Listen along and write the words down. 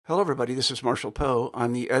Hello, everybody. This is Marshall Poe.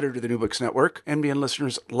 I'm the editor of the New Books Network. NBN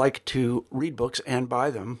listeners like to read books and buy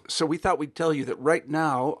them. So we thought we'd tell you that right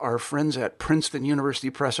now, our friends at Princeton University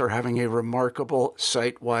Press are having a remarkable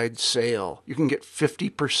site-wide sale. You can get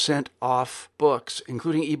 50% off books,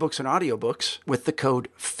 including ebooks and audiobooks, with the code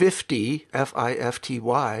 50,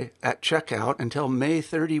 F-I-F-T-Y, at checkout until May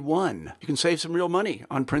 31. You can save some real money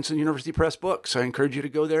on Princeton University Press books. I encourage you to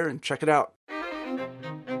go there and check it out.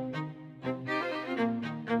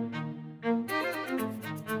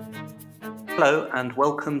 Hello and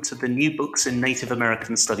welcome to the New Books in Native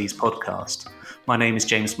American Studies podcast. My name is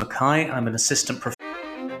James Mackay. I'm an assistant professor.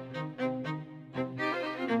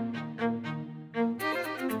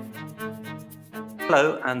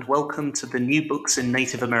 Hello and welcome to the New Books in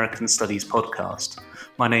Native American Studies podcast.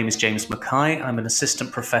 My name is James Mackay. I'm an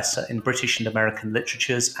assistant professor in British and American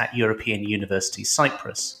literatures at European University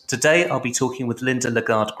Cyprus. Today I'll be talking with Linda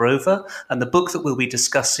Lagarde Grover, and the book that we'll be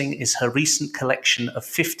discussing is her recent collection of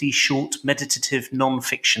 50 short meditative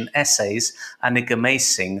non-fiction essays,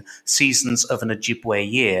 Anigamacing, Seasons of an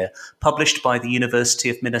Ojibwe Year, published by the University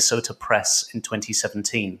of Minnesota Press in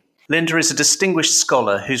 2017. Linda is a distinguished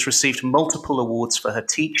scholar who's received multiple awards for her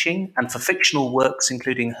teaching and for fictional works,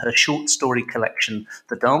 including her short story collection,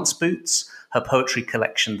 The Dance Boots, her poetry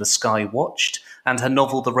collection, The Sky Watched, and her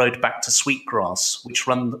novel, The Road Back to Sweetgrass, which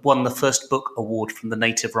won the first book award from the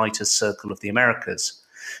Native Writers Circle of the Americas.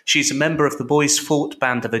 She's a member of the Boys Fort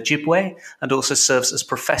Band of Ojibwe and also serves as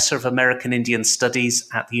Professor of American Indian Studies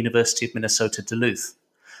at the University of Minnesota Duluth.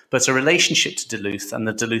 But her relationship to Duluth and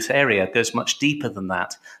the Duluth area goes much deeper than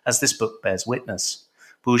that, as this book bears witness.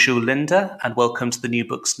 Bonjour, Linda, and welcome to the New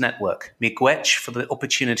Books Network. Miigwech for the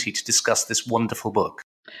opportunity to discuss this wonderful book.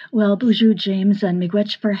 Well, bonjour, James, and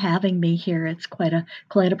miigwech for having me here. It's quite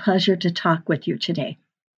a pleasure to talk with you today.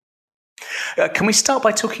 Can we start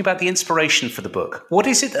by talking about the inspiration for the book? What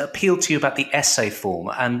is it that appealed to you about the essay form,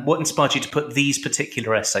 and what inspired you to put these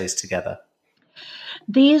particular essays together?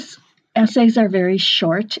 These essays are very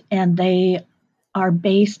short, and they are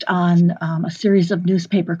based on a series of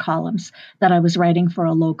newspaper columns that I was writing for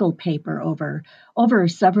a local paper over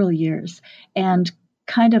several years, and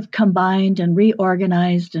kind of combined and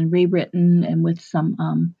reorganized and rewritten, and with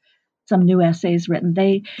some new essays written.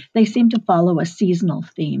 They seem to follow a seasonal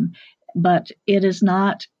theme, but it is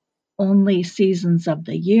not only seasons of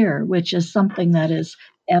the year, which is something that is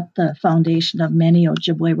at the foundation of many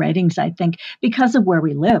Ojibwe writings, I think, because of where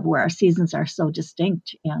we live, where our seasons are so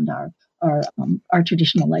distinct, and our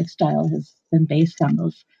traditional lifestyle has been based on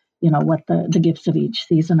those, what the gifts of each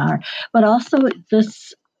season are. But also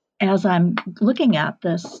this, as I'm looking at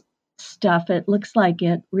this stuff, it looks like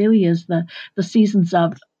it really is the seasons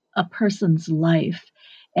of a person's life,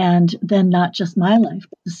 and then not just my life,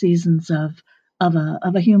 but the seasons of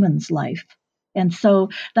a human's life. And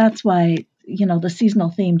so that's why, the seasonal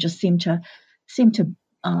theme just seemed to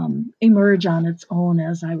emerge on its own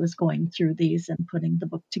as I was going through these and putting the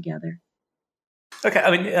book together. Okay,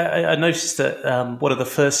 I noticed that one of the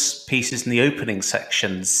first pieces in the opening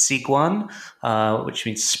section, Sigwan, which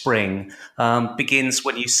means spring, begins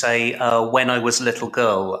when you say, when I was a little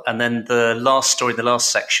girl. And then the last story, the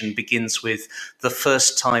last section, begins with the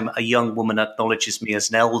first time a young woman acknowledges me as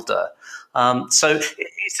an elder. So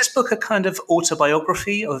is this book a kind of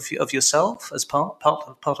autobiography of yourself as part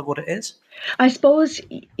of what it is? I suppose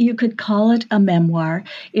you could call it a memoir.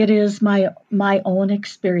 It is my own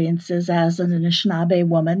experiences as an Anishinaabe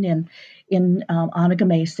woman in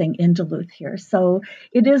Anigamacing in Duluth here. So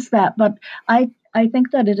it is that, but I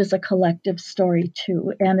think that it is a collective story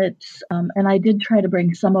too, and it's and I did try to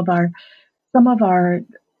bring some of our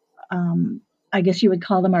I guess you would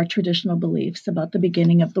call them our traditional beliefs about the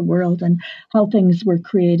beginning of the world and how things were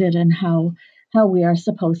created and how we are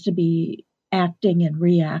supposed to be acting and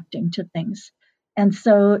reacting to things. And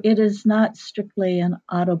so it is not strictly an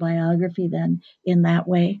autobiography then in that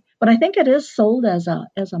way, but I think it is sold as a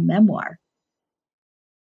memoir.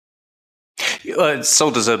 It's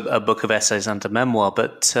sold as a book of essays and a memoir,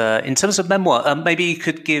 but in terms of memoir, maybe you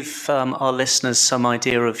could give our listeners some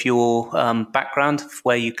idea of your background, of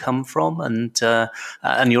where you come from,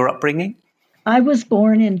 and your upbringing. I was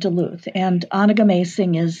born in Duluth, and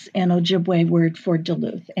Anigamacing is an Ojibwe word for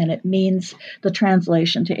Duluth, and it means, the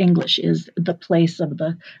translation to English is the place of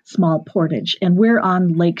the small portage. And we're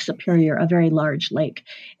on Lake Superior, a very large lake,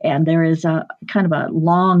 and there is a kind of a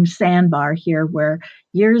long sandbar here where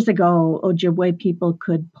years ago Ojibwe people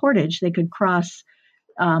could portage. They could cross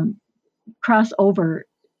over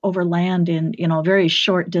land in a very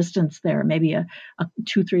short distance there, maybe a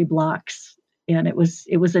 2-3 blocks. And it was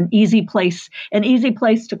an easy place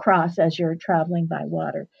to cross as you're traveling by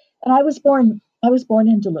water. And I was born I was born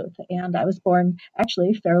in Duluth, and I was born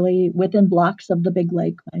actually fairly within blocks of the big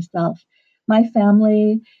lake myself. My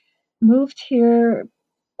family moved here,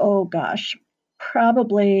 oh gosh,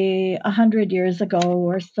 probably 100 years ago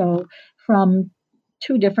or so, from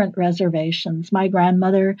two different reservations. My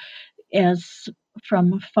grandmother is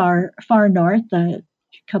from far north, a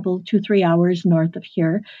couple 2-3 hours north of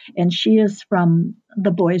here, and she is from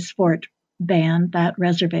the Bois Fort band, that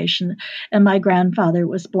reservation. And my grandfather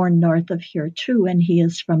was born north of here too, and he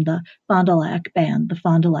is from the Fond du Lac band, the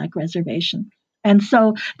Fond du Lac reservation. And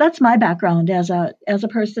so that's my background as a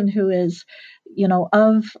person who is,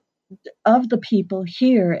 of the people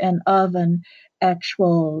here and of an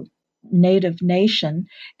actual native nation,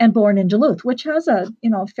 and born in Duluth, which has a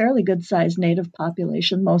fairly good sized native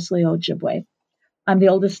population, mostly Ojibwe. I'm the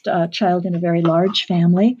oldest child in a very large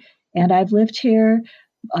family, and I've lived here,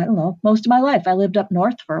 I don't know, most of my life. I lived up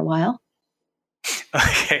north for a while.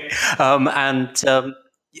 Okay, and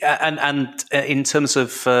in terms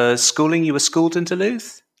of schooling, you were schooled in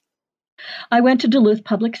Duluth? I went to Duluth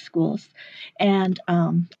Public Schools, and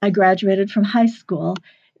I graduated from high school,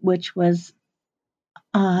 which was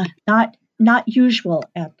not usual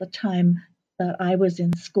at the time that I was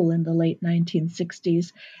in school in the late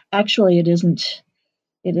 1960s. Actually, it isn't.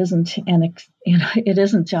 It isn't it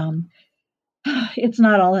isn't. It's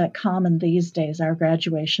not all that common these days. Our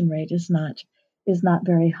graduation rate is not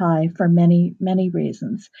very high for many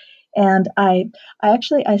reasons. And I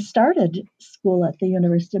started school at the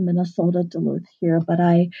University of Minnesota Duluth here, but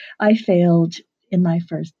I failed in my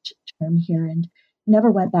first term here and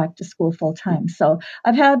never went back to school full time. So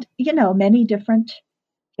I've had, many different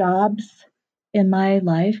jobs in my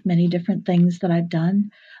life, many different things that I've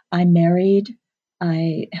done. I'm married.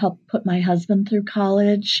 I helped put my husband through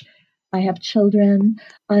college. I have children.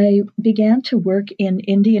 I began to work in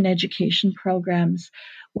Indian education programs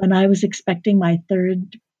when I was expecting my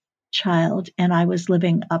third child and I was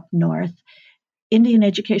living up north. Indian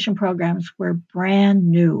education programs were brand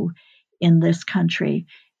new in this country,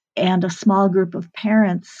 and a small group of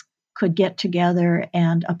parents could get together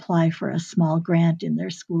and apply for a small grant in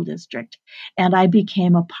their school district. And I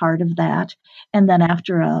became a part of that. And then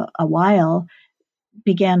after a while,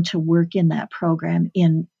 began to work in that program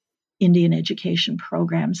in Indian education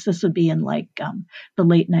programs. This would be in the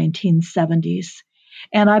late 1970s.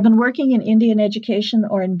 And I've been working in Indian education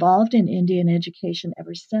or involved in Indian education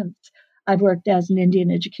ever since. I've worked as an Indian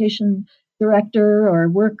education director or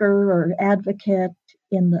worker or advocate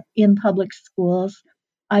in public schools.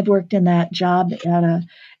 I've worked in that job at a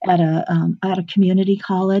community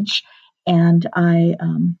college, and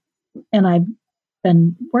I've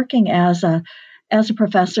been working as a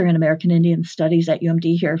professor in American Indian Studies at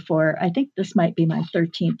UMD here for, I think this might be my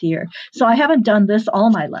 13th year. So I haven't done this all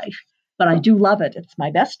my life, but I do love it. It's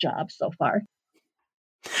my best job so far.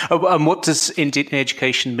 And what does Indian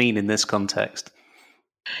education mean in this context?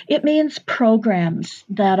 It means programs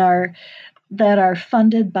that are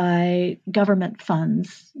funded by government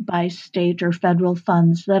funds, by state or federal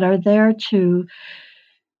funds, that are there to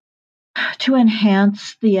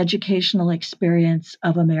enhance the educational experience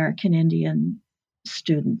of American Indian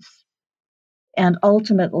students, and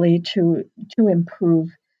ultimately to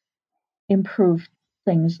improve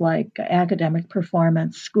things like academic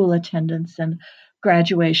performance, school attendance, and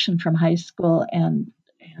graduation from high school, and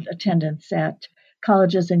attendance at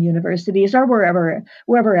colleges and universities, or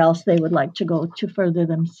wherever else they would like to go to further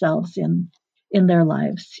themselves in their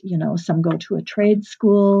lives. Some go to a trade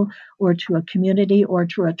school or to a community or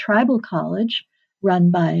to a tribal college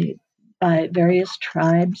run by various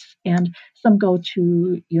tribes, and some go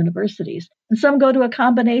to universities, and some go to a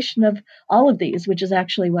combination of all of these, which is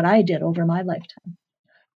actually what I did over my lifetime.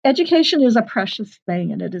 Education is a precious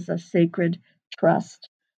thing, and it is a sacred trust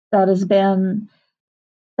that has been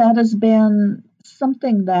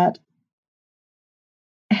something that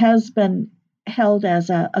has been held as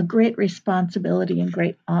a great responsibility and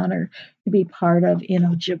great honor to be part of in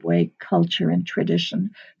Ojibwe culture and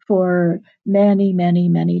tradition for many, many,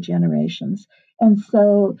 many generations. And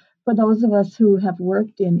so for those of us who have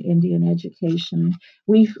worked in Indian education,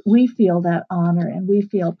 we feel that honor, and we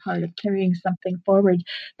feel part of carrying something forward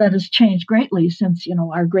that has changed greatly since,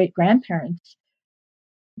 our great grandparents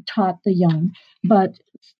taught the young, but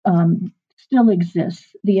still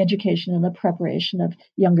exists, the education and the preparation of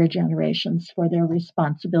younger generations for their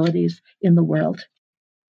responsibilities in the world.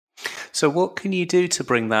 So what can you do to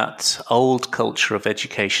bring that old culture of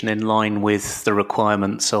education in line with the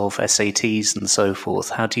requirements of SATs and so forth?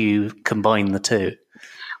 How do you combine the two?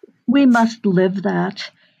 We must live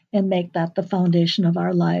that and make that the foundation of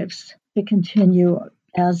our lives to continue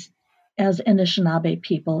as as Anishinaabe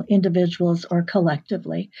people, individuals or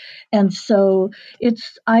collectively. And so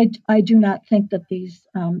I do not think that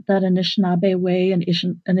that Anishinaabe way and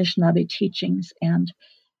Anishinaabe teachings and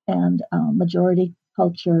majority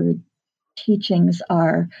culture teachings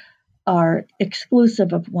are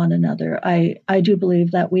exclusive of one another. I do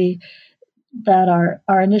believe that our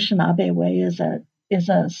Anishinaabe way is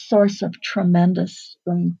a source of tremendous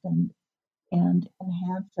strength and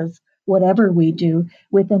enhances whatever we do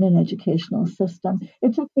within an educational system.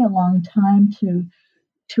 It took me a long time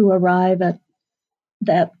to arrive at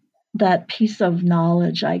that piece of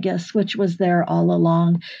knowledge, I guess, which was there all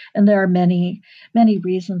along. And there are many, many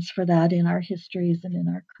reasons for that in our histories and in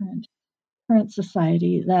our current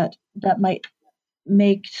society that might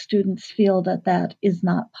make students feel that is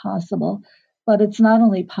not possible. But it's not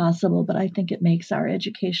only possible, but I think it makes our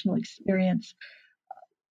educational experience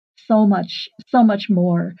so much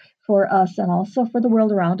more for us and also for the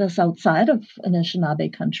world around us outside of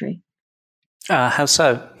Anishinaabe country. How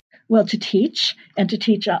so? Well, to teach and to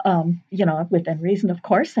teach, within reason, of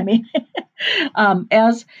course. I mean,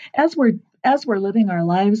 as we're living our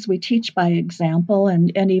lives, we teach by example,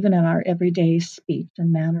 and even in our everyday speech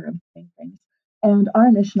and manner of doing things. And our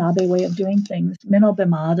Anishinaabe way of doing things,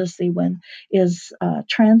 Minobimodasiwin,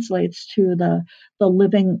 translates to the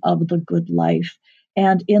living of the good life.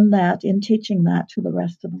 And in teaching that to the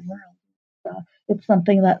rest of the world, it's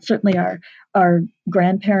something that certainly our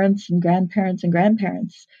grandparents and grandparents and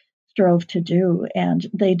grandparents strove to do, and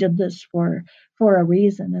they did this for a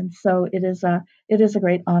reason. And so it is a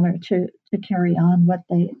great honor to carry on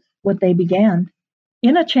what they began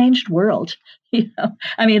in a changed world.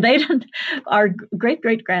 I mean, they didn't. Our great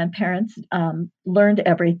grandparents learned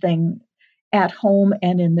everything at home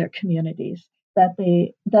and in their communities that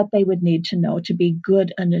they would need to know to be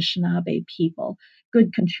good Anishinaabe people,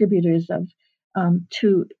 good contributors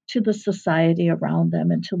to the society around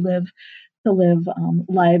them, and to live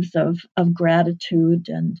lives of gratitude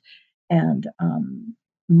and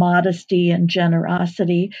modesty and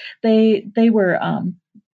generosity. They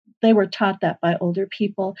were taught that by older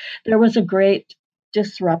people. There was a great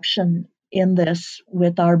disruption in this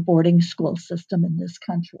with our boarding school system in this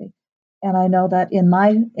country. And I know that in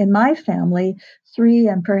my family, 3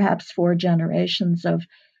 and perhaps 4 generations of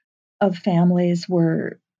families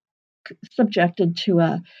were subjected to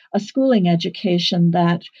a schooling education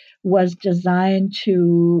that was designed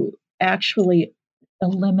to actually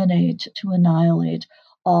annihilate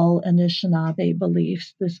all Anishinaabe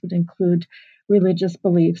beliefs. This would include religious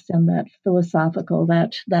beliefs and that philosophical,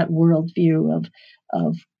 that worldview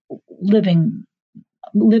of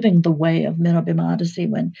living the way of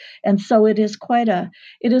Minobimodasiwin. And so it is quite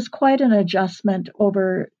an adjustment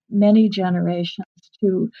over many generations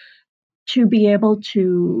to be able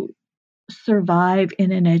to survive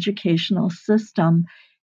in an educational system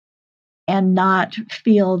and not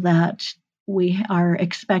feel that we are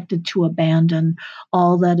expected to abandon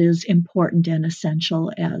all that is important and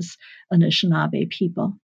essential as Anishinaabe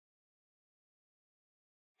people.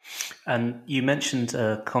 And you mentioned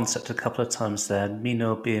a concept a couple of times there,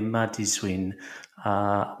 Minobimodasiwin,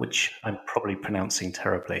 which I'm probably pronouncing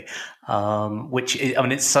terribly.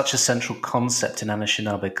 It's such a central concept in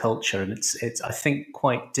Anishinaabe culture, and it's I think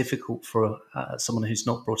quite difficult for someone who's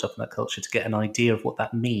not brought up in that culture to get an idea of what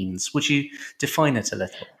that means. Would you define it a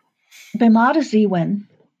little? Bimodasiwin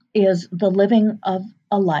is the living of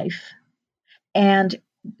a life, and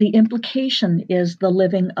the implication is the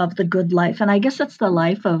living of the good life. And I guess it's the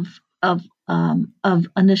life of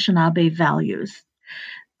Anishinaabe values.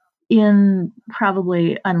 In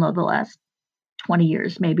probably, I don't know, the last 20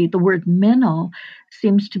 years, maybe, the word Minnow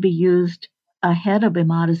seems to be used ahead of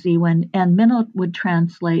Bimodasiwin, and Minnow would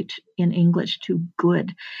translate in English to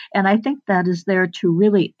good. And I think that is there to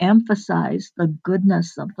really emphasize the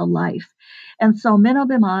goodness of the life. And so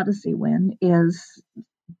Minobimodasiwin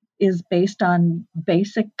is based on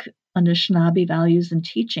basic Anishinaabe values and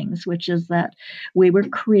teachings, which is that we were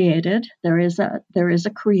created. There is a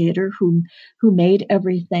creator who made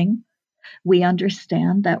everything. We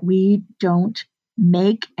understand that we don't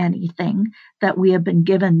make anything, that we have been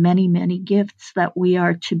given many, many gifts, that we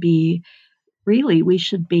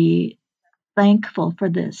should be thankful for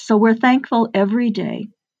this. So we're thankful every day.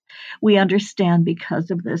 We understand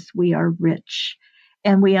because of this, we are rich.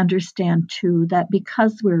 And we understand too that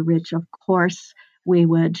because we're rich, of course, we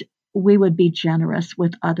would be generous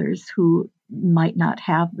with others who might not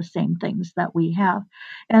have the same things that we have.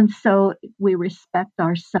 And so we respect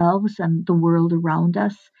ourselves and the world around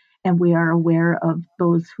us, and we are aware of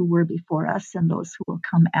those who were before us and those who will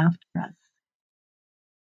come after us.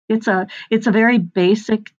 It's a very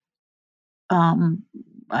basic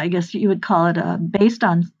I guess you would call it based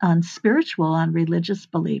on spiritual, on religious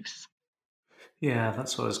beliefs. Yeah,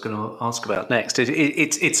 that's what I was going to ask about next.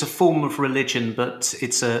 It's a form of religion, but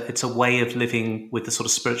it's a way of living with a sort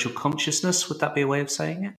of spiritual consciousness. Would that be a way of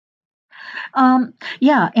saying it?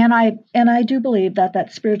 Yeah, and I do believe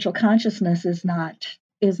that spiritual consciousness is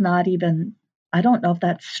not even, I don't know if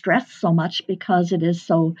that's stressed so much because it is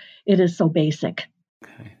so basic.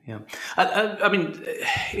 Okay, yeah. I mean,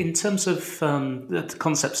 in terms of the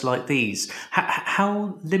concepts like these,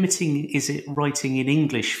 how limiting is it writing in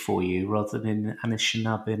English for you rather than in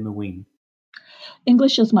Anishinaabe Mawin?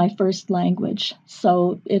 English is my first language,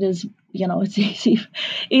 so it is, it's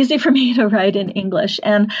easy for me to write in English.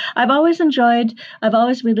 And I've always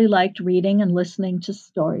really liked reading and listening to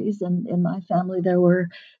stories. And in my family, there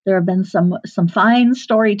have been some fine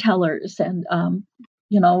storytellers and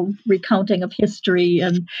recounting of history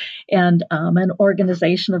and an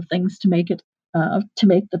organization of things to make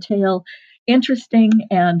the tale interesting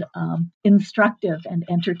and instructive and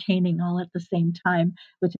entertaining all at the same time,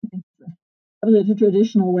 which I think the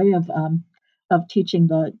traditional way of teaching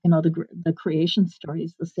the creation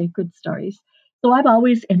stories, the sacred stories. So I've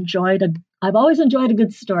always enjoyed a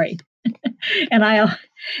good story, and I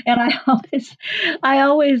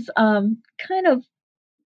always kind of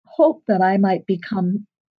hope that I might become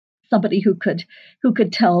somebody who could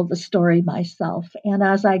tell the story myself. And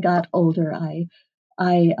as I got older, I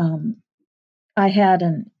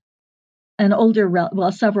had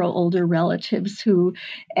several older relatives who,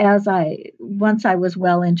 once I was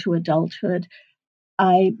well into adulthood,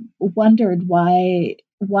 I wondered why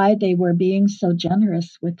they were being so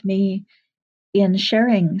generous with me in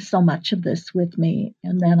sharing so much of this with me.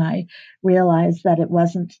 And then I realized that it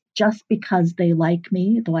wasn't just because they like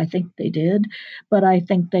me, though I think they did, but I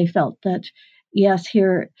think they felt that, yes,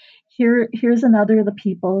 here's another of the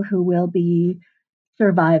people who will be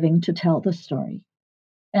surviving to tell the story.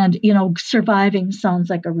 And, surviving sounds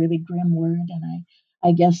like a really grim word, and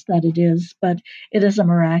I guess that it is, but it is a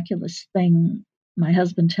miraculous thing. My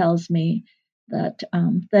husband tells me that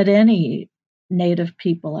any Native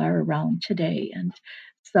people are around today, and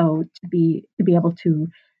so to be able to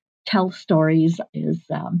tell stories is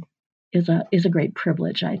a great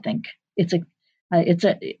privilege. I think I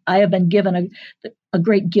have been given a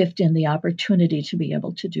great gift in the opportunity to be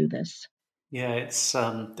able to do this. Yeah, it's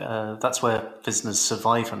that's where business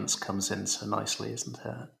survivance comes in so nicely, isn't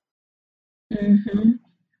it? hmm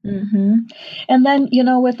hmm And then,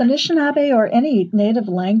 with Anishinaabe or any native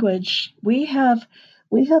language, we have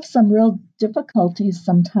some real difficulties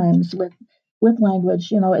sometimes with language.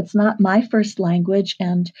 It's not my first language,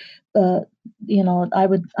 and uh,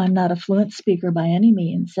 I'm not a fluent speaker by any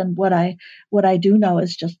means. And what I do know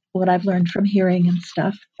is just what I've learned from hearing and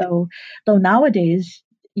stuff. Though nowadays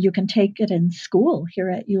you can take it in school here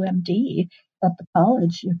at UMD at the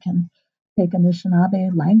college. You can take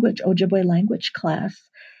Anishinaabe language, Ojibwe language class.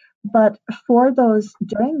 But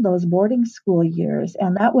during those boarding school years,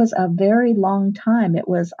 and that was a very long time, it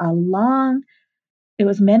was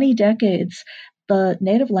many decades, the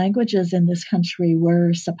native languages in this country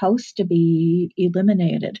were supposed to be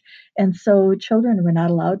eliminated. And so children were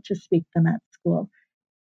not allowed to speak them at school.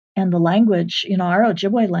 And the language, our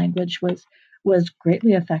Ojibwe language was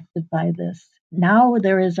greatly affected by this. Now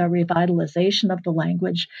there is a revitalization of the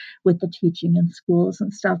language with the teaching in schools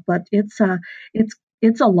and stuff, but it's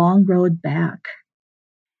a long road back.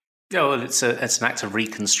 Yeah, well, it's an act of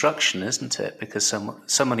reconstruction, isn't it? Because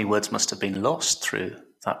so many words must have been lost through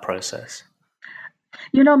that process.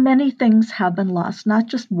 Many things have been lost, not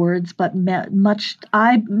just words, but much.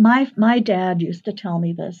 My dad used to tell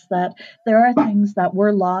me this, that there are things that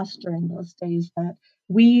were lost during those days that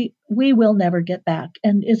we will never get back.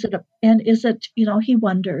 And is it, he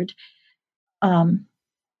wondered, um,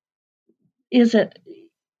 is it,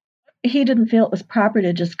 he didn't feel it was proper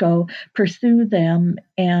to just go pursue them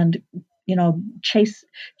and chase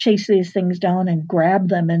these things down and grab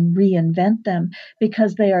them and reinvent them,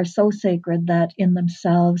 because they are so sacred that in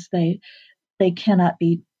themselves they cannot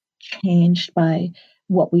be changed by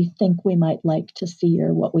what we think we might like to see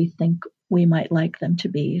or what we think we might like them to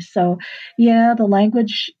be. So yeah, the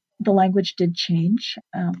language did change.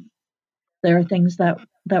 There are things that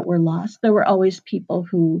were lost. There were always people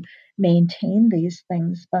who maintained these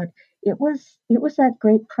things, but it was at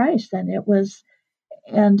great price, and it was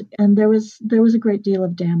and there was a great deal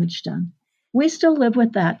of damage done. We still live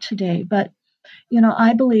with that today, but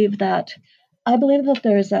I believe that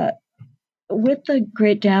there's a with the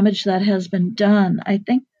great damage that has been done, I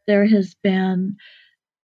think there has been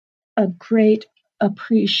a great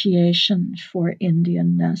appreciation for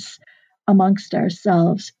Indianness amongst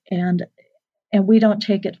ourselves, and and we don't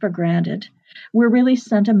take it for granted. We're really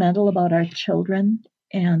sentimental about our children,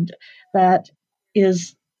 and that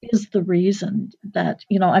is the reason that,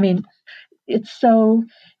 I mean, it's so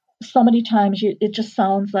many times it just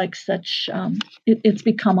sounds like such it's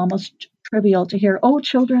become almost trivial to hear, oh,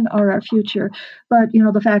 children are our future, but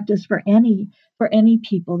the fact is, for any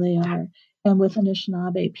people, they are. And with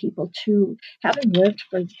Anishinaabe people too, having lived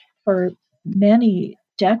for many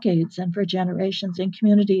decades and for generations in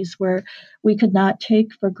communities where we could not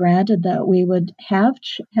take for granted that we would have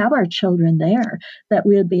our children there, that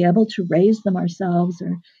we would be able to raise them ourselves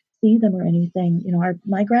or see them or anything.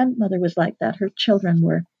 My grandmother was like that. Her children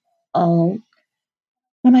were all,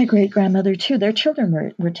 and my great grandmother too, their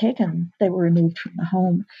children were taken, they were removed from the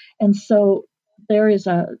home. And so there is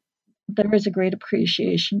a great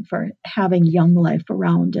appreciation for having young life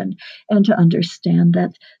around, and to understand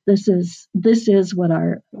that this is what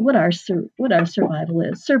our survival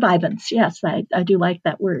is. Survivance, yes, I do like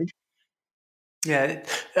that word. Yeah,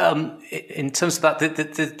 in terms of that,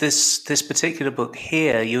 this particular book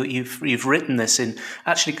here, you've written this in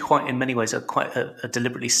actually quite, in many ways, quite a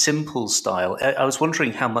deliberately simple style. I was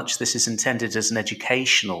wondering how much this is intended as an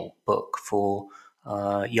educational book for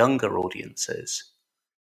younger audiences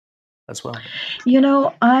as well.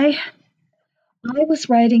 I was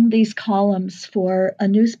writing these columns for a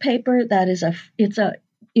newspaper that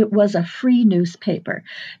it was a free newspaper,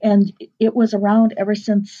 and it was around ever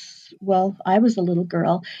since, well, I was a little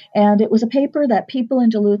girl, and it was a paper that people in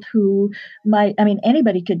Duluth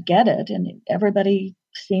anybody could get it, and everybody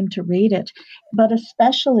seemed to read it, but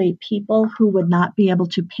especially people who would not be able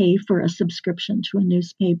to pay for a subscription to a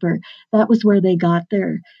newspaper. That was what they got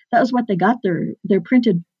their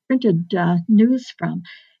printed news from.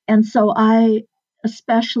 And so I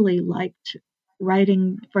especially liked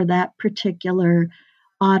writing for that particular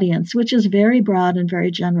audience, which is very broad and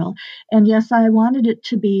very general. And yes, I wanted it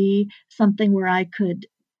to be something where I could,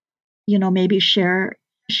 maybe share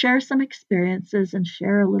some experiences and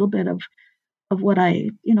share a little bit of what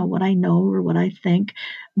I know or what I think.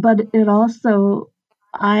 But it also,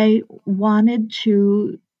 I wanted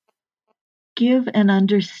to give an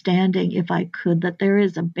understanding, if I could, that there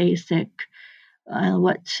is a basic,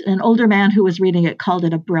 what an older man who was reading it called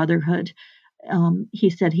it a brotherhood. He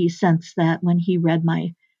said he sensed that when he read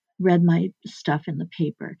my stuff in the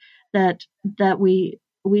paper, that we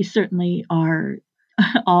certainly are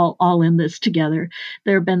all in this together.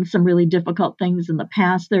 There have been some really difficult things in the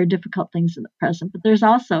past. There are difficult things in the present, but there's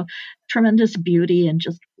also tremendous beauty and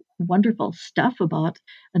just wonderful stuff about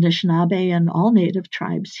Anishinaabe and all Native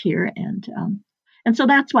tribes here, and so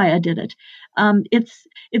that's why I did it.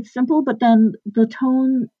 It's simple, but then the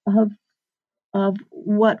tone of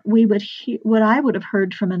what I would have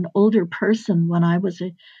heard from an older person when I was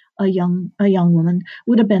a young woman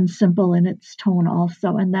would have been simple in its tone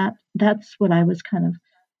also, and that's what I was kind of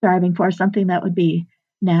striving for, something that would be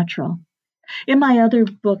natural. In my other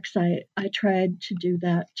books, I tried to do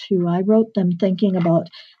that too. I wrote them thinking about,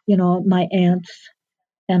 my aunts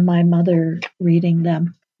and my mother reading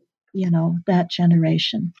them, that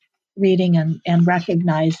generation, reading and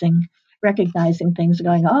recognizing things,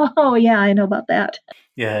 going, oh yeah, I know about that.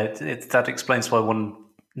 Yeah, that explains why one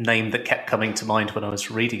name that kept coming to mind when I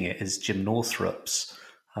was reading it is Jim Northrop's,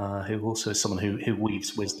 who also is someone who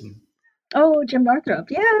weaves wisdom. Oh, Jim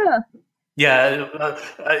Northrop, yeah. Yeah,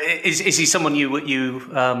 is he someone you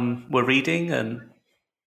were reading? And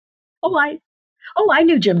I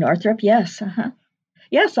knew Jim Northrop. Yes,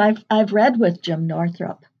 yes, I've read with Jim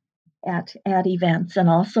Northrop at events, and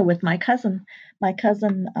also with my cousin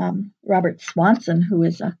Robert Swanson, who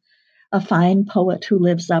is a fine poet who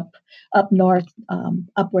lives up north,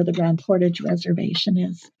 up where the Grand Portage Reservation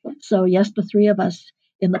is. So yes, the three of us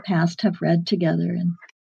in the past have read together,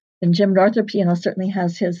 and Jim Northrop, certainly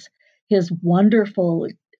has his wonderful,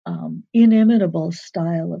 inimitable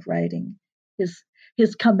style of writing,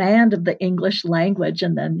 his command of the English language,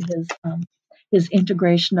 and then his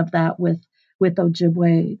integration of that with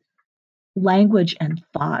Ojibwe language and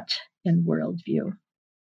thought and worldview.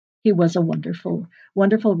 He was a wonderful,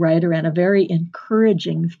 wonderful writer, and a very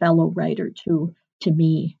encouraging fellow writer to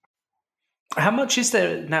me. How much is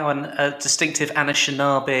there now a distinctive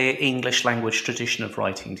Anishinaabe English language tradition of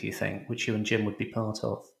writing, do you think, which you and Jim would be part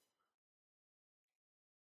of?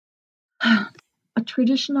 A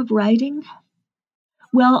tradition of writing?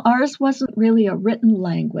 Well, ours wasn't really a written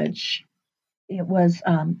language. It was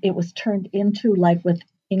turned into, like with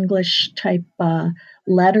English type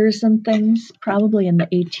letters and things, probably in the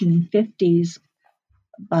 1850s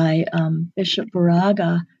by Bishop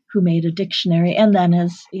Baraga, who made a dictionary, and then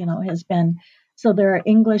has been So there are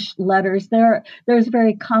English letters. There's a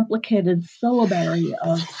very complicated syllabary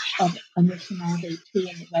of Anishinaabe too in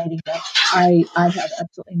the writing that I have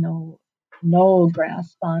absolutely no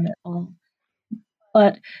grasp on at all.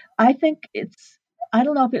 But I think I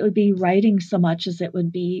don't know if it would be writing so much as it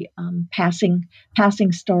would be passing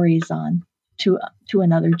stories on to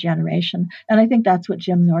another generation. And I think that's what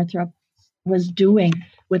Jim Northrup was doing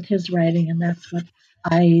with his writing, and that's what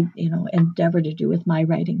I endeavor to do with my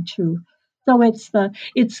writing too. So it's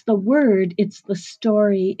the word, it's the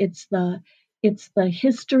story, it's the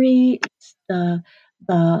history, it's the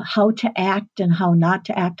how to act and how not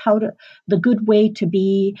to act, the good way to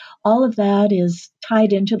be. All of that is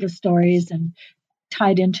tied into the stories and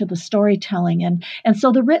tied into the storytelling, and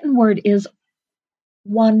so the written word is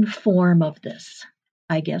one form of this,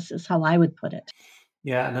 I guess, is how I would put it.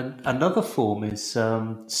 Yeah, and another form is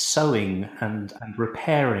sewing and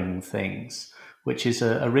repairing things, which is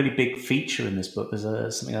a really big feature in this book.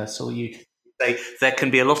 There's something I saw you say. There can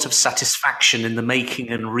be a lot of satisfaction in the making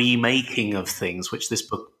and remaking of things, which this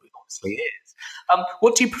book obviously is.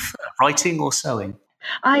 What do you prefer, writing or sewing?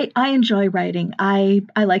 I enjoy writing. I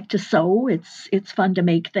like to sew. It's fun to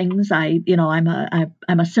make things. I'm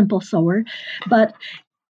a simple sewer, but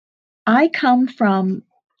I come from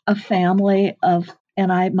a family of,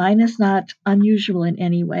 and mine is not unusual in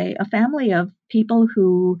any way, a family of people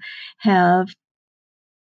who have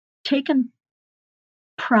taken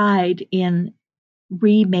pride in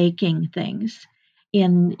remaking things,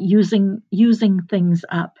 in using things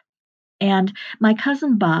up. And my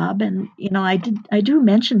cousin Bob, and I do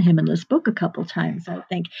mention him in this book a couple times, I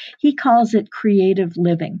think. He calls it creative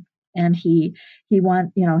living. And he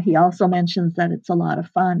also mentions that it's a lot of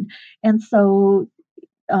fun. And so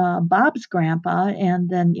Bob's grandpa, and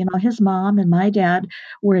then his mom and my dad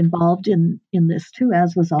were involved in this too,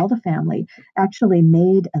 as was all the family. Actually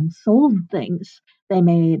made and sold things. They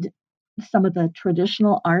made some of the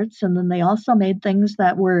traditional arts, and then they also made things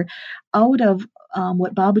that were out of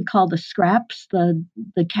what Bob would call the scraps, the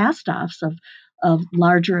cast-offs of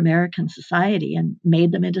larger American society, and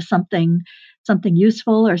made them into something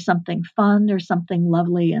useful or something fun or something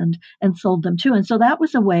lovely, and sold them too. And so that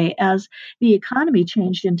was a way, as the economy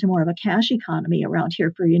changed into more of a cash economy around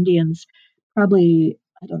here for Indians, probably,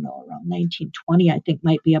 I don't know, around 1920, I think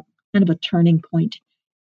might be a kind of a turning point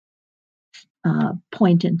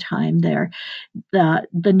in time there. The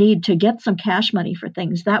need to get some cash money for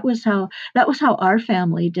things. That was how our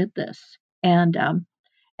family did this. And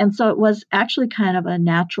so it was actually kind of a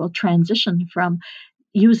natural transition from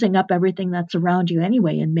using up everything that's around you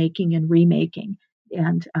anyway, and making and remaking,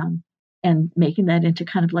 and making that into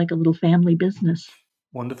kind of like a little family business.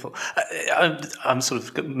 Wonderful. I'm sort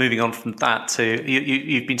of moving on from that to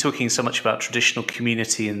you've been talking so much about traditional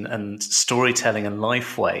community and storytelling and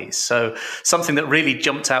life ways. So something that really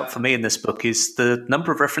jumped out for me in this book is the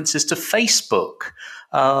number of references to Facebook.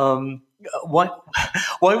 Why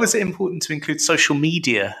was it important to include social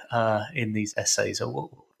media in these essays, or what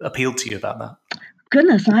appealed to you about that?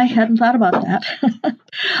 Goodness, I hadn't thought about that.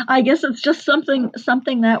 I guess it's just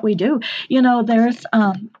something that we do.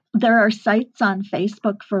 There are sites on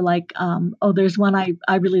Facebook for there's one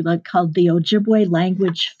I really like called the Ojibwe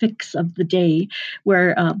Language Fix of the Day,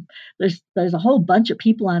 where there's a whole bunch of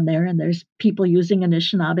people on there, and there's people using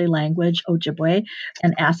Anishinaabe language, Ojibwe,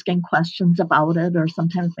 and asking questions about it, or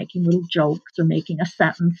sometimes making little jokes or making a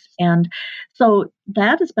sentence. And so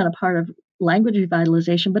that has been a part of language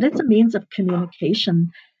revitalization, but it's a means of communication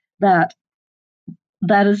that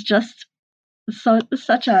is just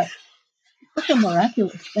such a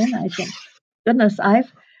miraculous thing, I think. Goodness,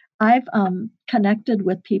 I've connected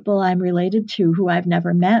with people I'm related to who I've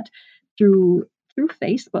never met through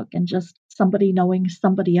Facebook, and just somebody knowing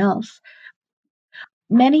somebody else.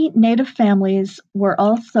 Many Native families were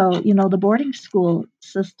also, the boarding school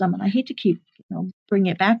system, and I hate to keep bringing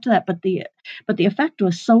it back to that, but the effect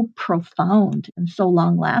was so profound and so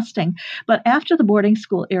long lasting. But after the boarding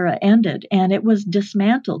school era ended, and it was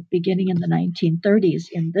dismantled beginning in the 1930s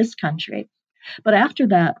in this country, but after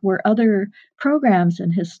that were other programs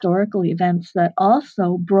and historical events that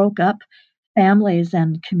also broke up families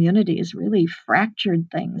and communities, really fractured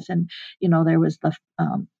things. And there was the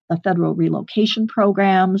federal relocation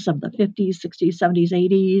programs of the 50s, 60s, 70s,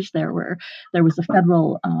 80s. There was the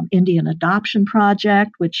federal Indian adoption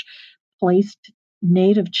project, which placed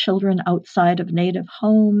Native children outside of Native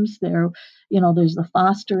homes. There's the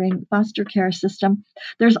foster care system.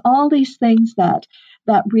 There's all these things that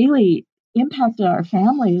really impacted our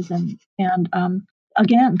families, and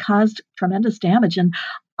again caused tremendous damage. And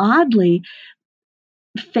oddly,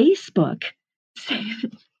 Facebook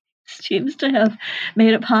seems to have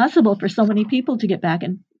made it possible for so many people to get back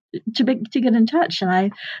and to get in touch.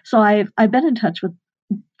 And I've been in touch with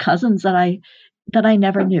cousins that I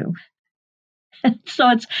never knew.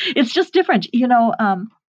 So it's just different,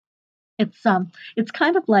 it's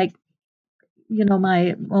kind of like,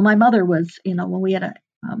 my mother was, when we had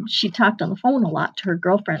she talked on the phone a lot to her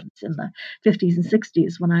girlfriends in the 50s and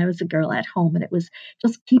 60s when I was a girl at home, and it was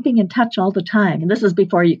just keeping in touch all the time. And this is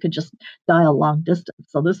before you could just dial long distance.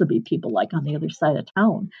 So this would be people like on the other side of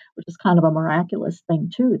town, which is kind of a miraculous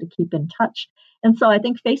thing too, to keep in touch. And so I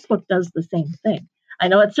think Facebook does the same thing. I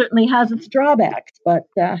know it certainly has its drawbacks, but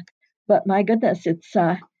my goodness,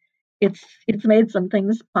 it's made some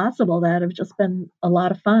things possible that have just been a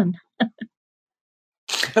lot of fun.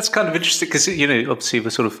 That's kind of interesting because, obviously we're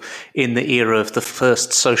sort of in the era of the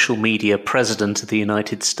first social media president of the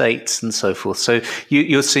United States and so forth. So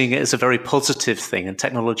you're seeing it as a very positive thing, and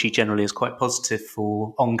technology generally is quite positive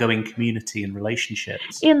for ongoing community and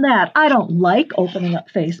relationships. In that, I don't like opening up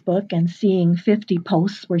Facebook and seeing 50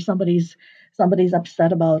 posts where somebody's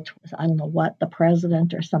upset about, I don't know what, the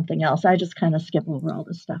president or something else. I just kind of skip over all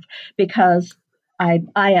this stuff because I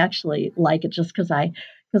actually like it just because I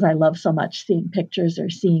love so much seeing pictures or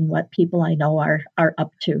seeing what people I know are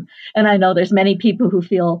up to. And I know there's many people who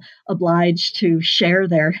feel obliged to share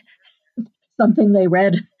something they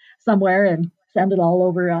read somewhere and send it all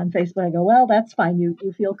over on Facebook. I go, well, that's fine. You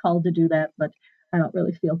feel called to do that, but I don't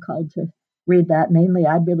really feel called to read that. Mainly,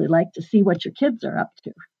 I'd really like to see what your kids are up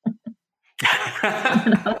to.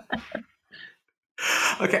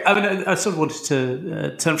 Okay, I sort of wanted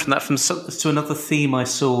to turn from that to another theme I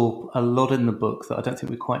saw a lot in the book that I don't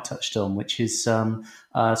think we quite touched on, which is sort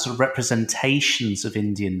of representations of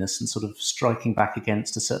Indianness and sort of striking back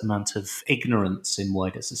against a certain amount of ignorance in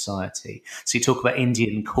wider society. So you talk about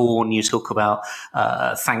Indian corn, you talk about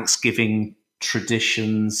Thanksgiving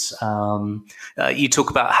traditions. You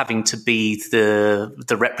talk about having to be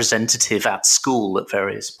the representative at school at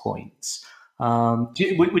various points. Would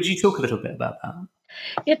you talk a little bit about that?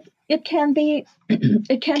 It can be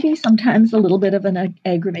sometimes a little bit of an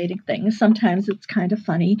aggravating thing. Sometimes it's kind of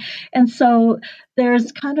funny, and so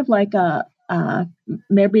there's kind of like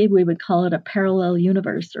maybe we would call it a parallel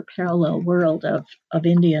universe or parallel world of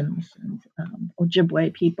Indians and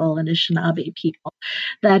Ojibwe people and Anishinaabe people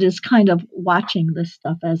that is kind of watching this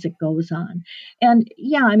stuff as it goes on. And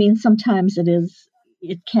yeah, I mean, sometimes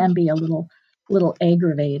it can be a little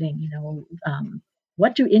aggravating,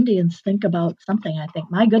 what do Indians think about something? I think,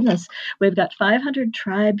 my goodness, we've got 500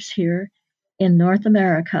 tribes here in North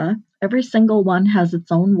America. Every single one has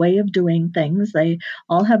its own way of doing things. They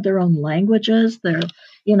all have their own languages. There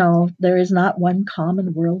is not one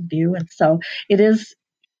common worldview. And so it is,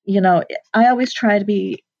 I always try to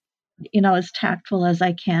be, as tactful as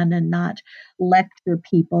I can and not lecture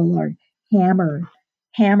people or hammer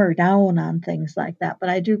down on things like that. But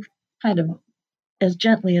I do kind of, as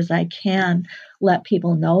gently as I can, let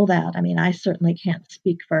people know that. I mean, I certainly can't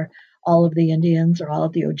speak for all of the Indians or all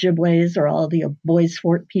of the Ojibways or all of the Bois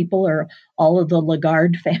Forte people or all of the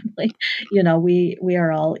Lagarde family. We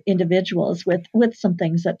are all individuals with some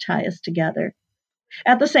things that tie us together.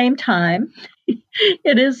 At the same time,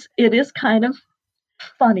 it is kind of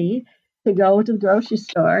funny to go to the grocery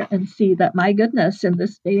store and see that, my goodness, in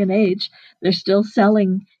this day and age, they're still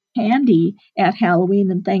selling candy at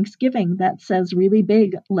Halloween and Thanksgiving that says really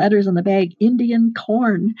big letters on the bag, Indian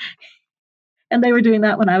corn. And they were doing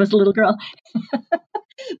that when I was a little girl. But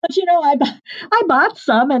I bought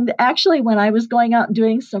some, and actually when I was going out and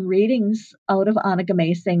doing some readings out of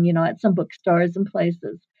Onigamesing, at some bookstores and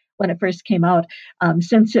places when it first came out,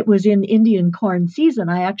 since it was in Indian corn season,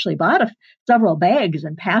 I actually bought several bags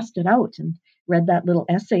and passed it out and read that little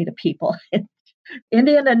essay to people.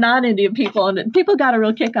 Indian and non-Indian people, and people got a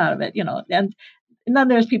real kick out of it, and then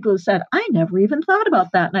there's people who said, I never even thought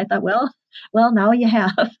about that. And I thought, well, now you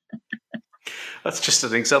have. That's just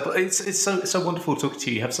an example. It's so wonderful talking to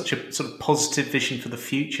you. You have such a sort of positive vision for the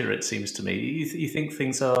future, it seems to me. You think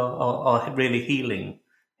things are really healing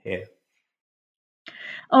here?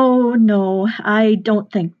 Oh, no, I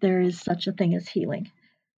don't think there is such a thing as healing.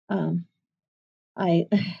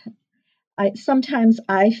 Sometimes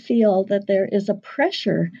I feel that there is a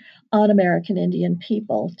pressure on American Indian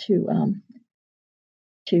people to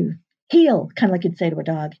heal, kind of like you'd say to a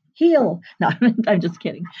dog, heal. No, I'm just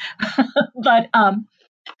kidding. But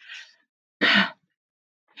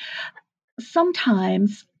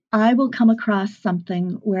sometimes I will come across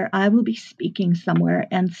something where I will be speaking somewhere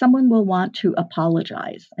and someone will want to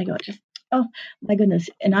apologize. I go, oh my goodness.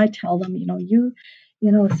 And I tell them, you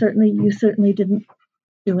certainly didn't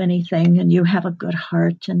do anything, and you have a good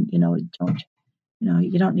heart, and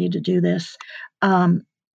you don't need to do this. And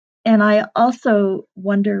I also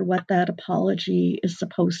wonder what that apology is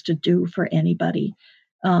supposed to do for anybody.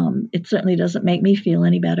 It certainly doesn't make me feel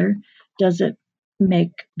any better. Does it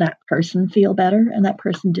make that person feel better? And that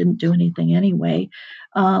person didn't do anything anyway.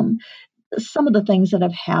 Some of the things that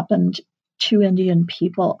have happened to Indian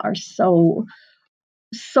people are so.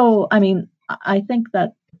 I mean, I think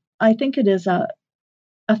it is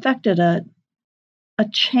affected a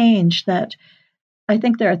change that I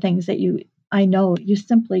think there are things that I know you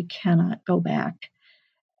simply cannot go back.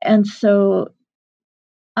 And so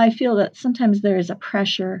I feel that sometimes there is a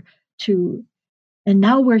pressure and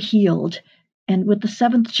now we're healed. And with the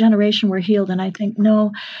seventh generation, we're healed. And I think,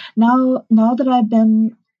 no, now that I've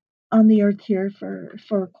been on the earth here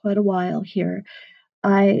for quite a while here,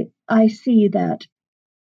 I see that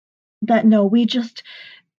no,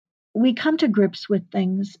 we come to grips with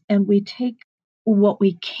things and we take what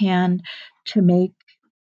we can to make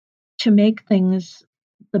things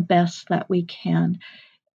the best that we can,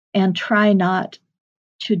 and try not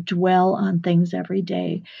to dwell on things every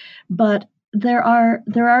day. But there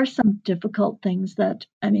are some difficult things that,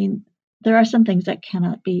 there are some things that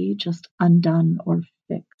cannot be just undone or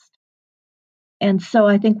fixed. And so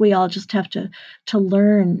I think we all just have to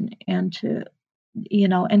learn and to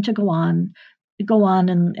go on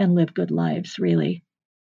and live good lives, really.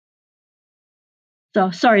 So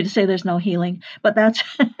sorry to say there's no healing, but that's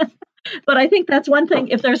but I think that's one thing.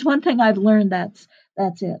 If there's one thing I've learned, that's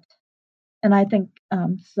it. And I think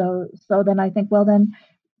so then I think, well, then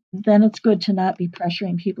it's good to not be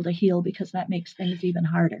pressuring people to heal, because that makes things even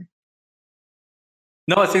harder.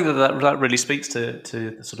 No, I think that really speaks to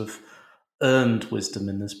the sort of earned wisdom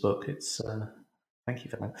in this book. It's thank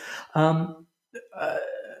you for that.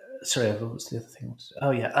 Sorry, what was the other thing?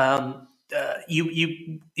 Oh yeah,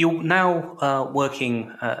 you're now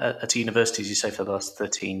working at a university, as you say, for the last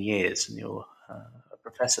 13 years, and you're a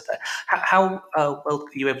professor there. How well are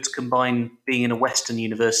you able to combine being in a Western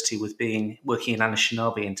university with working in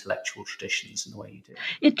Anishinaabe intellectual traditions in the way you do?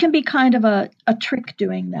 It can be kind of a trick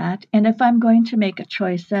doing that. And if I'm going to make a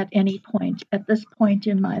choice at any point, at this point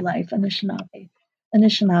in my life,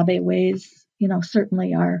 Anishinaabe ways,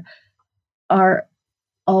 certainly are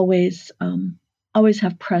always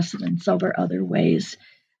have precedence over other ways,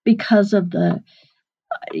 because of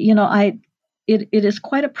it is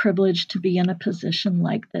quite a privilege to be in a position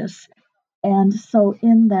like this. And so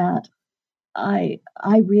in that, I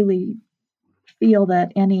really feel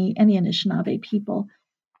that any Anishinaabe people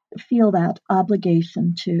feel that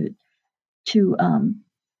obligation to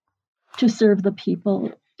serve the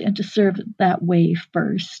people and to serve that way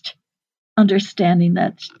first, understanding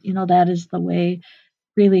that that is the way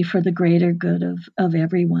really for the greater good of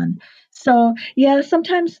everyone. So yeah,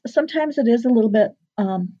 sometimes it is a little bit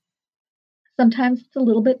sometimes it's a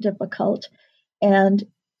little bit difficult. And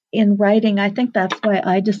in writing, I think that's why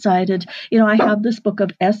I decided, I have this book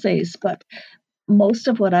of essays, but most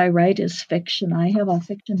of what I write is fiction. I have a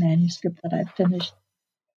fiction manuscript that I've finished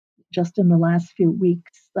just in the last few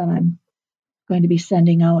weeks that I'm going to be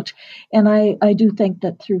sending out. And I do think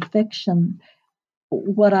that through fiction,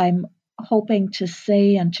 what I'm hoping to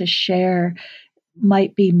say and to share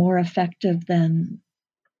might be more effective than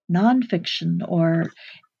nonfiction or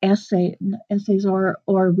essays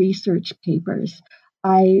or research papers.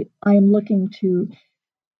 I'm looking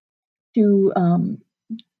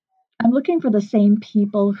I'm looking for the same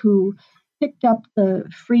people who picked up the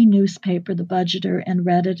free newspaper, The Budgeter, and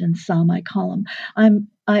read it and saw my column.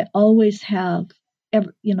 I always have,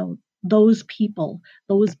 those people,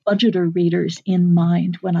 those Budgeter readers in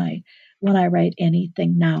mind when I write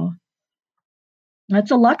anything now. It's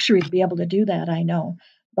a luxury to be able to do that, I know,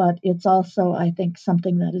 but it's also, I think,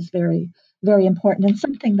 something that is very, very important, and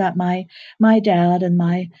something that my dad and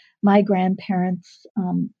my grandparents,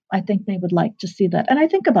 I think they would like to see that. And I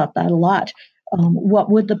think about that a lot. What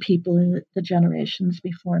would the people in the generations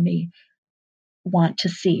before me want to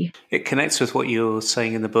see? It connects with what you're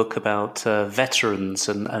saying in the book about veterans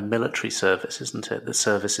and military service, isn't it? That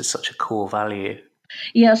service is such a core value.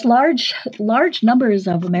 Yes, large numbers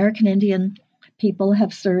of American Indian people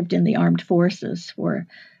have served in the armed forces for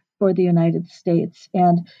the United States,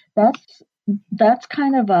 and that's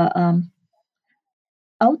kind of a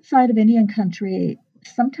outside of Indian country.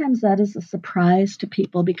 Sometimes that is a surprise to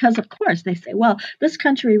people, because of course they say, well, this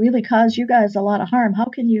country really caused you guys a lot of harm. How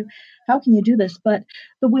can you do this? But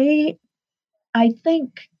the way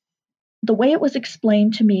it was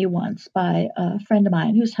explained to me once by a friend of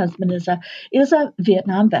mine whose husband is a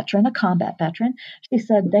Vietnam veteran, a combat veteran, she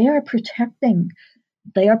said they are protecting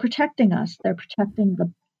us. They're protecting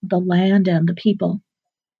the land and the people.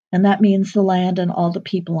 And that means the land and all the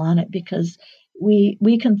people on it, because we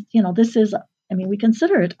can, this is, we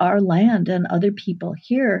consider it our land, and other people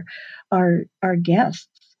here are our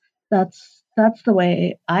guests. That's the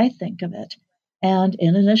way I think of it. And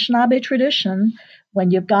in an Anishinaabe tradition, when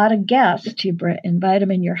you've got a guest, you invite them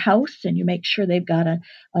in your house, and you make sure they've got a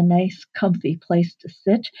nice, comfy place to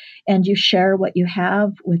sit, and you share what you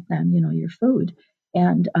have with them, your food,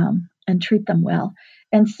 and treat them well.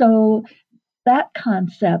 And so that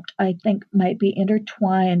concept, I think, might be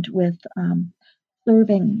intertwined with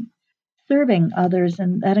serving others,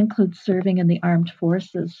 and that includes serving in the armed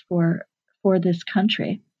forces for this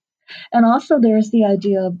country. And also, there's the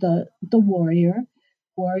idea of the warrior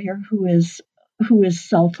who is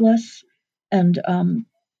selfless and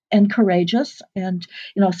courageous. And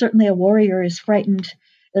certainly a warrior is frightened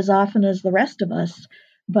as often as the rest of us,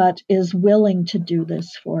 but is willing to do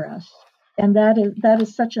this for us. And that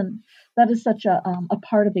is such a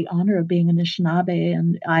part of the honor of being Anishinaabe.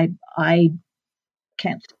 And I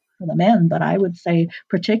can't speak for the men, but I would say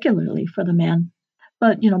particularly for the men.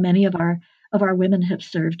 But many of our women have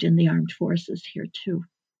served in the armed forces here too.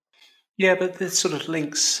 Yeah, but this sort of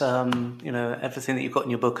links, everything that you've got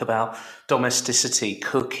in your book about domesticity,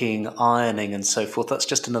 cooking, ironing, and so forth. That's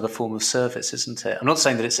just another form of service, isn't it? I'm not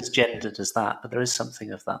saying that it's as gendered as that, but there is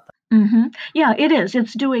something of that. Mm-hmm. Yeah, it is.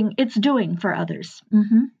 It's doing for others.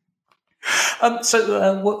 Mm-hmm.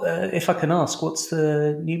 If I can ask, what's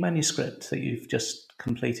the new manuscript that you've just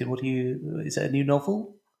completed? Is it a new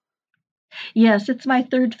novel? Yes, it's my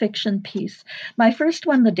third fiction piece. My first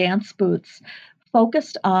one, The Dance Boots,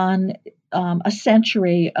 focused on a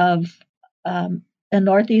century of a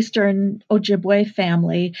northeastern Ojibwe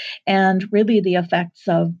family, and really the effects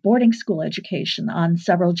of boarding school education on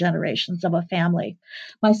several generations of a family.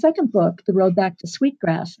 My second book, The Road Back to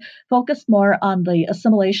Sweetgrass, focused more on the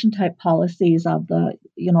assimilation type policies of the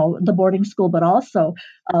boarding school, but also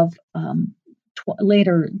of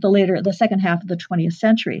the second half of the 20th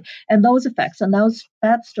century, and those effects. And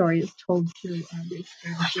that story is told through the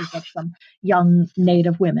experiences of some young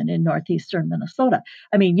Native women in northeastern Minnesota.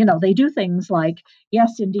 They do things like,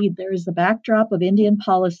 yes, indeed, there is the backdrop of Indian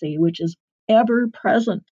policy, which is ever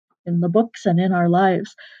present in the books and in our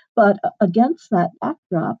lives. But against that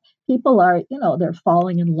backdrop, people are, they're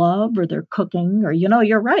falling in love, or they're cooking, or,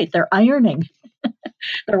 you're right, they're ironing.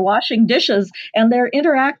 They're washing dishes, and they're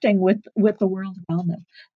interacting with the world around them.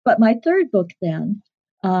 But my third book then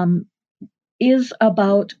is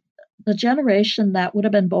about the generation that would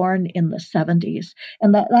have been born in the 70s,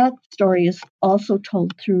 and that story is also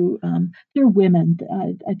told through women.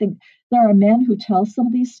 I think there are men who tell some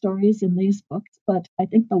of these stories in these books, but I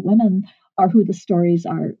think the women are who the stories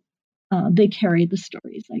are. They carry the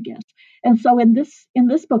stories, I guess. And so in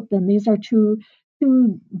this book, then, these are two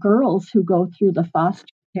girls who go through the foster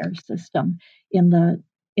care system in the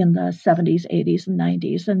 70s, 80s, and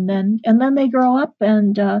 90s, and then they grow up,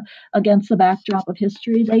 and against the backdrop of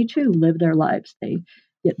history, they too live their lives. They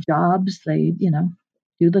get jobs. They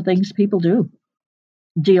do the things people do.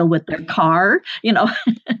 Deal with their car.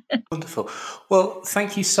 Wonderful. Well,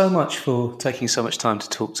 thank you so much for taking so much time to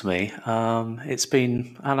talk to me. It's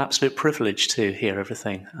been an absolute privilege to hear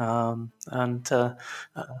everything. Thank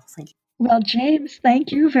you. Well, James,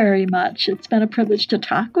 thank you very much. It's been a privilege to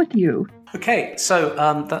talk with you. Okay, so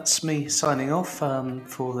that's me signing off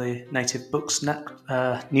for the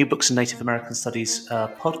New Books in Native American Studies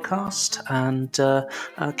podcast,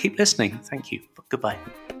 and keep listening. Thank you. Goodbye.